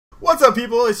What's up,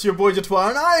 people? It's your boy Jatwa,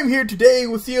 and I'm here today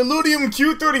with the Illudium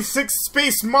Q36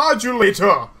 Space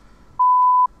Modulator.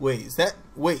 Wait,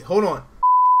 hold on.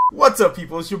 What's up,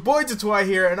 people? It's your boy Jatwa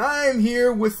here, and I'm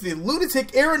here with the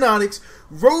Lunatic Aeronautics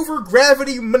Rover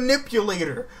Gravity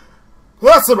Manipulator.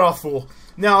 That's a mouthful.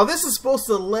 Now, this is supposed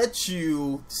to let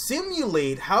you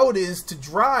simulate how it is to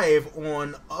drive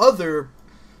on other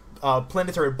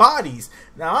planetary bodies.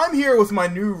 Now, I'm here with my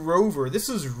new rover. This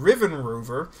is Riven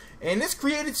Rover, and it's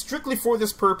created strictly for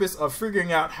this purpose of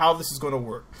figuring out how this is going to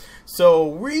work. So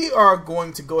we are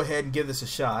going to go ahead and give this a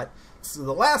shot. So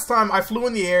the last time I flew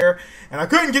in the air and I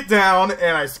couldn't get down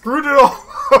and I screwed it all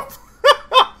up.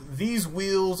 These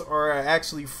wheels are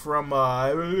actually from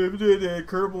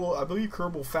Kerbal, I believe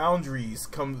Kerbal Foundries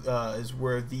is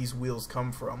where these wheels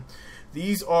come from.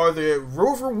 These are the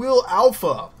Rover Wheel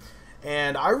Alpha.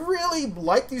 And I really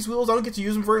like these wheels. I don't get to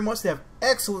use them very much. They have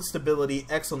excellent stability,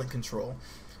 excellent control.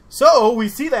 So we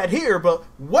see that here, but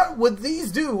what would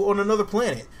these do on another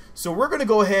planet? So we're going to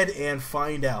go ahead and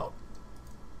find out.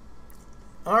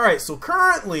 Alright, so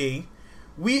currently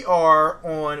we are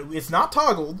on, it's not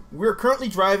toggled, we're currently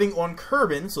driving on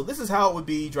Kerbin, so this is how it would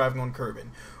be driving on Kerbin.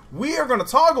 We are going to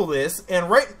toggle this, and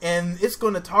it's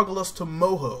going to toggle us to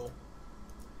Moho.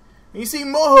 You see,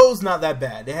 Moho's not that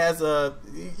bad. It has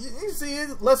you see,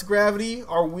 less gravity.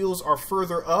 Our wheels are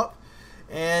further up,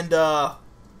 and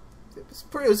it's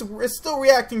still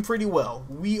reacting pretty well.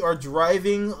 We are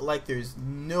driving like there's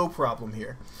no problem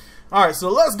here. All right, so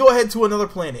let's go ahead to another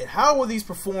planet. How will these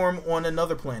perform on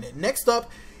another planet? Next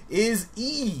up is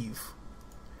Eve.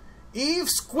 Eve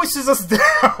squishes us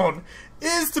down.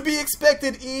 Is to be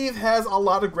expected. Eve has a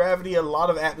lot of gravity, a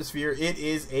lot of atmosphere. It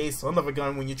is a son of a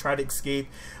gun when you try to escape.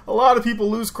 A lot of people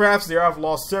lose crafts there. I've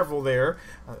lost several there.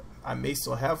 I may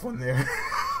still have one there.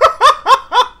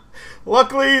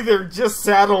 Luckily, they're just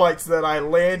satellites that I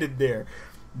landed there.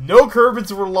 No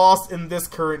Kerbins were lost in this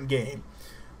current game.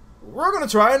 We're going to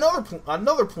try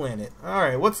another planet.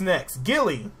 Alright, what's next?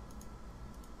 Gilly.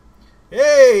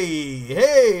 Hey!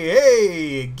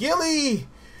 Gilly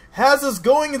has us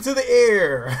going into the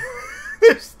air.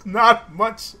 There's not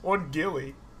much on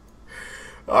Gilly.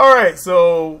 Alright,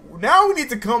 so now we need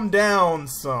to come down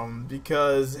some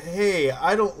because, hey,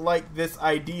 I don't like this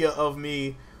idea of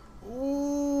me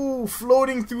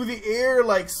floating through the air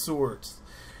like sorts.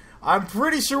 I'm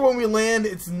pretty sure when we land,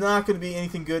 it's not going to be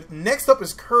anything good. Next up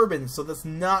is Kerbin, so that's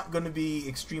not going to be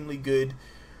extremely good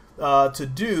to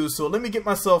do. So let me get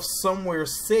myself somewhere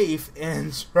safe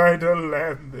and try to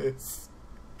land this.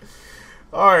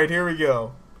 Alright, here we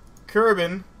go.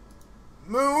 Kerbin.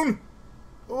 Moon.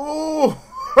 Ooh.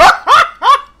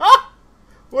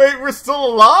 Wait, we're still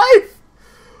alive?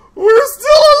 We're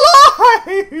still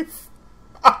alive!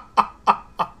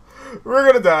 We're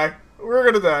gonna die. We're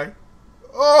gonna die.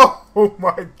 Oh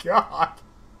my god.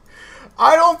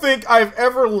 I don't think I've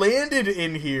ever landed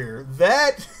in here.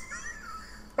 That...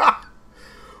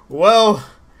 Well,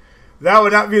 that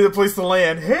would not be the place to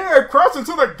land. Here, crash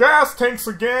into the gas tanks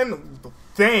again.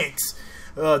 Thanks.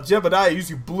 Jebediah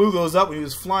usually blew those up when he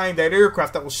was flying that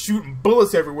aircraft that was shooting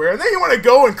bullets everywhere. And then you want to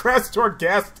go and crash into our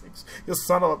gas tanks. You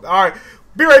son of a... Alright,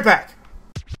 be right back.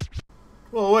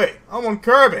 Well, wait. I'm on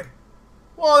Kerbin.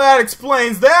 Well, that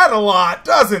explains that a lot,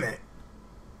 doesn't it?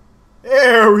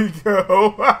 There we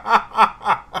go.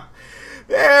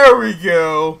 There we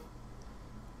go.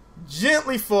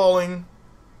 Gently falling.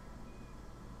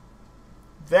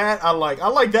 That I like. I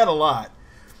like that a lot.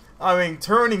 I mean,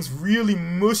 turning's really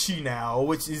mushy now,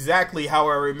 which is exactly how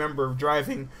I remember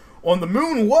driving on the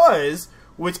moon was,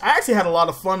 which I actually had a lot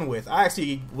of fun with. I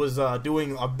actually was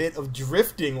doing a bit of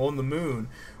drifting on the moon,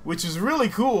 which is really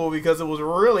cool because it was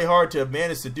really hard to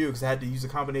manage to do because I had to use a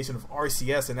combination of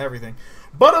RCS and everything.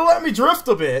 But it let me drift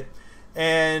a bit,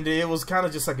 and it was kind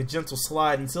of just like a gentle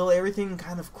slide until everything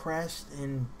kind of crashed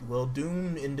and, well,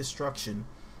 doomed in destruction.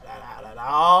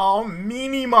 Oh,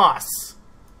 Minimus.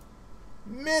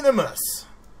 Minimus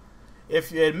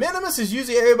is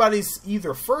usually everybody's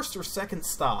either first or second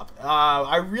stop.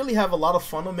 I really have a lot of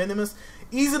fun on Minimus.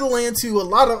 Easy to land to, a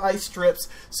lot of ice strips,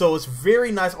 so it's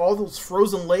very nice. All those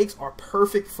frozen lakes are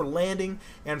perfect for landing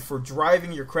and for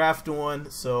driving your craft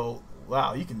on. So,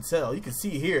 wow, you can tell. You can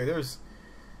see here,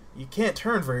 you can't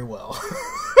turn very well.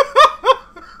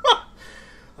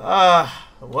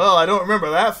 Well, I don't remember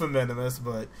that from Minimus,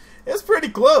 but it's pretty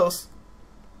close.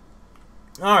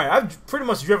 Alright, I've pretty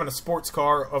much driven a sports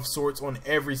car of sorts on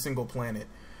every single planet.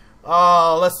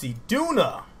 Let's see.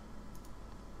 Duna.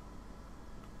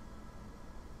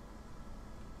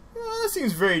 That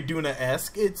seems very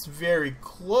Duna-esque. It's very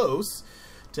close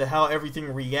to how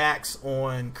everything reacts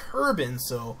on Kerbin,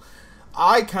 so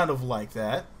I kind of like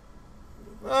that.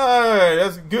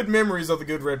 That's good memories of the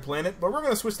good red planet. But we're going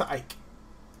to switch to Ike.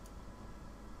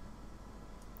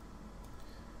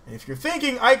 And if you're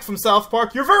thinking Ike from South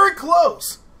Park, you're very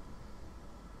close.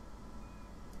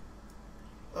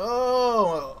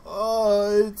 Oh,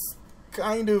 it's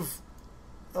kind of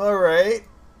alright.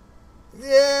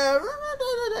 Yeah,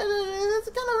 it's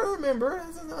kind of remember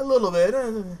a little bit.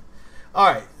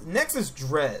 Alright, next is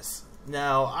Dres.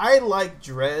 Now, I like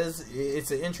Dres.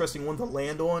 It's an interesting one to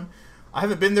land on. I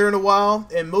haven't been there in a while,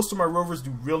 and most of my rovers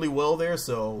do really well there,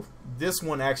 so this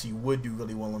one actually would do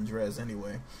really well on Dres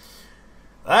anyway.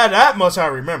 That much I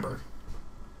remember.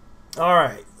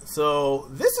 Alright, so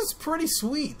this is pretty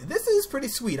sweet. This is pretty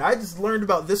sweet. I just learned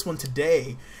about this one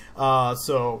today,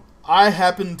 so I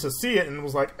happened to see it and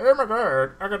was like, oh my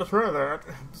god, I gotta try that.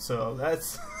 So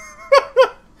that's...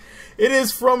 It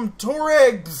is from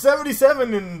Toreg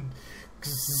 77 and...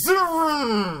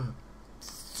 XIMRM.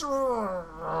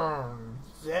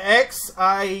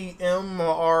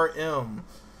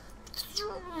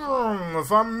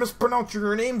 If I'm mispronouncing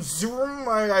your name,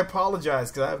 I apologize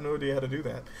because I have no idea how to do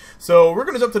that. So we're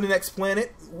going to jump to the next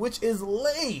planet, which is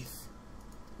Lathe.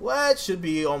 Well, it should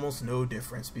be almost no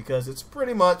difference because it's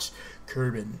pretty much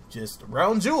Kerbin, just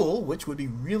around Jewel, which would be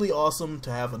really awesome to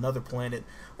have another planet.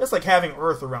 That's like having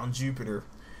Earth around Jupiter.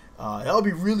 That would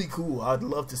be really cool. I'd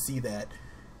love to see that.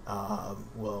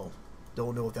 Well,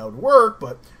 don't know if that would work,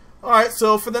 but alright,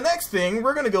 so for the next thing,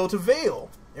 we're going to go to Vale.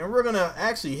 And we're going to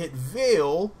actually hit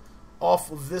Vale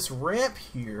off of this ramp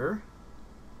here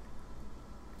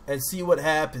and see what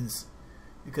happens,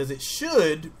 because it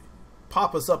should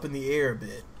pop us up in the air a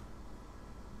bit.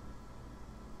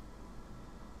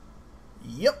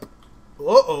 Yep.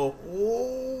 Uh-oh.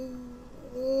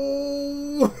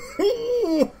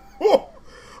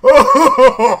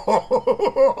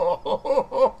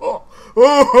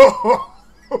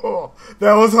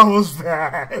 That was almost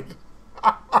bad.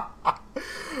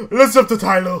 Let's up to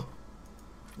Tylo.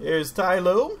 There's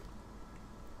Tylo.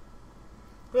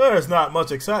 There's not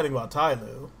much exciting about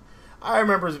Tylo. I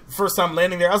remember the first time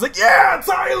landing there, I was like, yeah,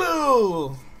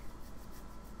 Tylo!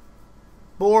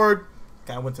 Bored.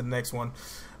 Kind of went to the next one.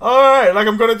 Alright, like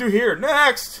I'm going to do here.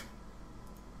 Next!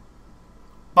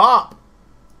 Bop.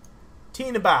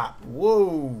 Tina Bop.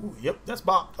 Whoa. Yep, that's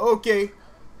Bop. Okay.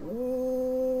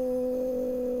 Ooh,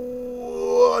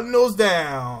 nose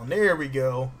down. There we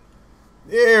go.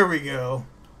 There we go.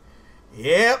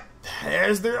 Yep.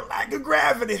 There's their lack of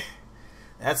gravity.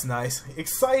 That's nice.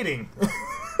 Exciting.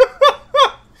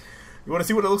 You want to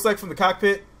see what it looks like from the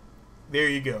cockpit? There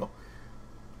you go.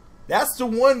 That's the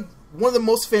one of the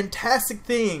most fantastic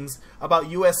things about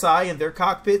USI and their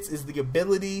cockpits is the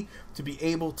ability to be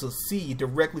able to see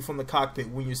directly from the cockpit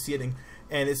when you're sitting.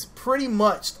 And it's pretty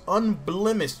much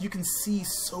unblemished. You can see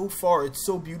so far. It's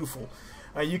so beautiful.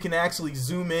 You can actually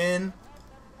zoom in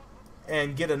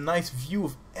and get a nice view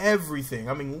of everything.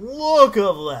 I mean, look at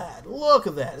that. Look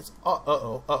at that. It's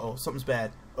uh-oh. Something's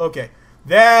bad. Okay.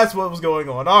 That's what was going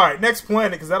on. Alright, next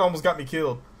planet, because that almost got me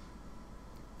killed.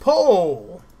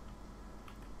 Pole.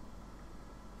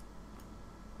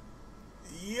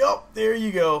 Yup, there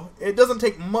you go. It doesn't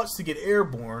take much to get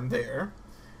airborne there.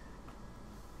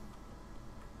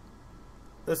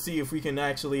 Let's see if we can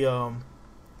actually,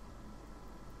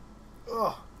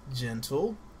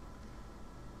 gentle.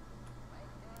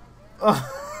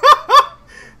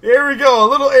 There we go, a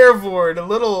little airborne, a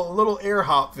little air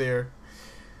hop there.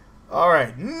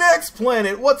 Alright, next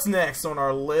planet. What's next on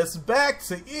our list? Back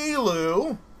to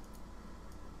Elu.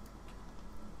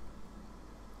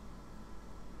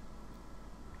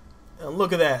 And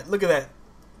look at that. Look at that.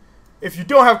 If you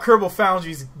don't have Kerbal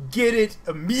Foundries, get it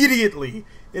immediately.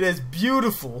 It is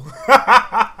beautiful.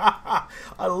 I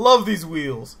love these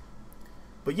wheels.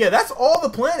 But yeah, that's all the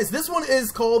planets. This one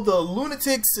is called the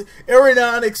Lunatic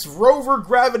Aeronautics Rover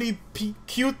Gravity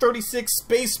Q36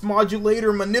 Space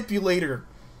Modulator Manipulator.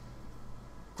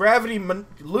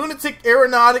 Lunatic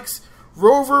Aeronautics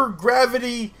Rover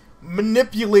Gravity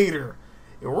Manipulator.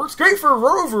 It works great for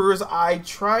rovers. I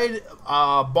tried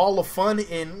Ball of Fun,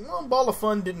 and well, Ball of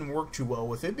Fun didn't work too well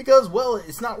with it because, well,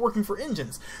 it's not working for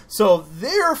engines. So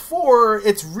therefore,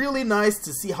 it's really nice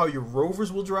to see how your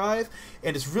rovers will drive,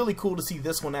 and it's really cool to see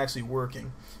this one actually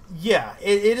working. Yeah,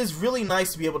 it is really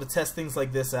nice to be able to test things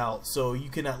like this out, so you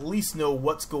can at least know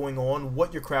what's going on,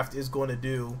 what your craft is going to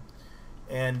do,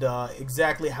 and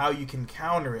exactly how you can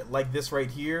counter it. Like this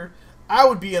right here. I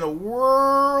would be in a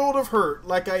world of hurt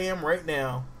like I am right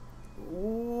now.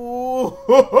 Ooh.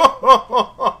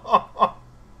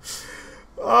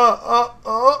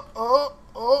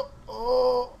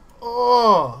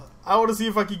 I want to see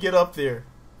if I can get up there.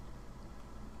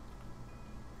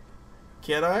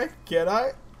 Can I? Can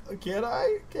I? Can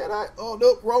I? Oh,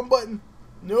 nope, wrong button.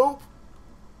 Nope.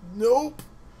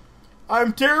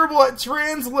 I'm terrible at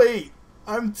translate.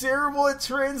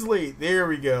 There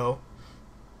we go.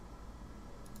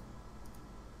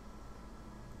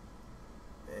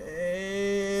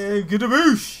 And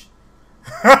gadaboosh.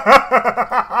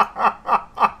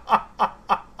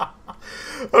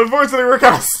 Unfortunately, we're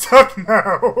kind of stuck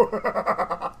now.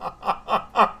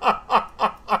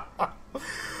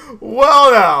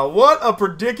 Well, now, what a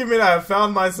predicament I have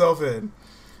found myself in.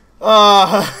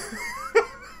 Have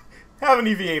an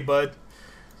EVA, bud.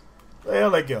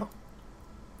 Let it go.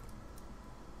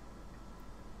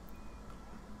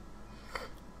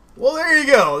 Well, there you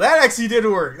go. That actually did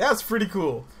work. That's pretty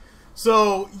cool.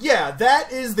 So, yeah,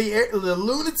 that is the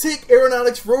Lunatic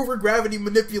Aeronautics Rover Gravity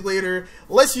Manipulator.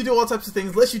 Lets you do all types of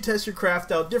things. Lets you test your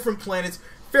craft out. Different planets.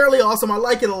 Fairly awesome. I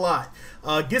like it a lot.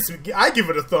 I give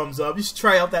it a thumbs up. You should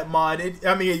try out that mod.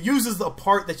 It uses the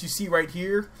part that you see right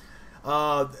here.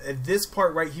 This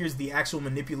part right here is the actual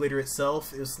manipulator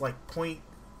itself. It's like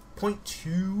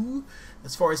 0.2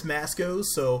 as far as mass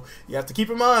goes, so you have to keep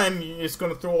in mind it's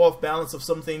going to throw off balance of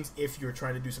some things if you're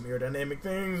trying to do some aerodynamic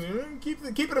things. Keep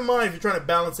it in mind if you're trying to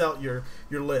balance out your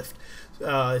lift,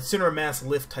 center of mass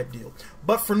lift type deal.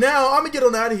 But for now, I'm gonna get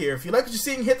on out of here. If you like what you're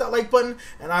seeing, hit that like button,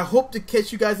 and I hope to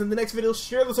catch you guys in the next video.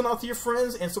 Share this one out to your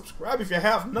friends and subscribe if you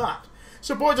have not. It's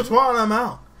your boy Jatwan, and I'm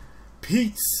out.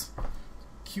 Peace.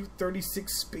 Q36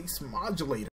 space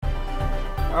modulator.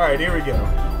 All right, here we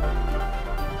go.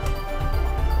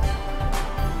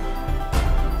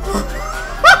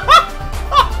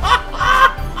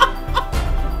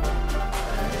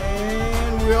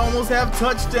 We almost have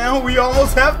touchdown. We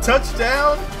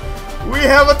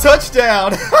have a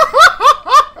touchdown.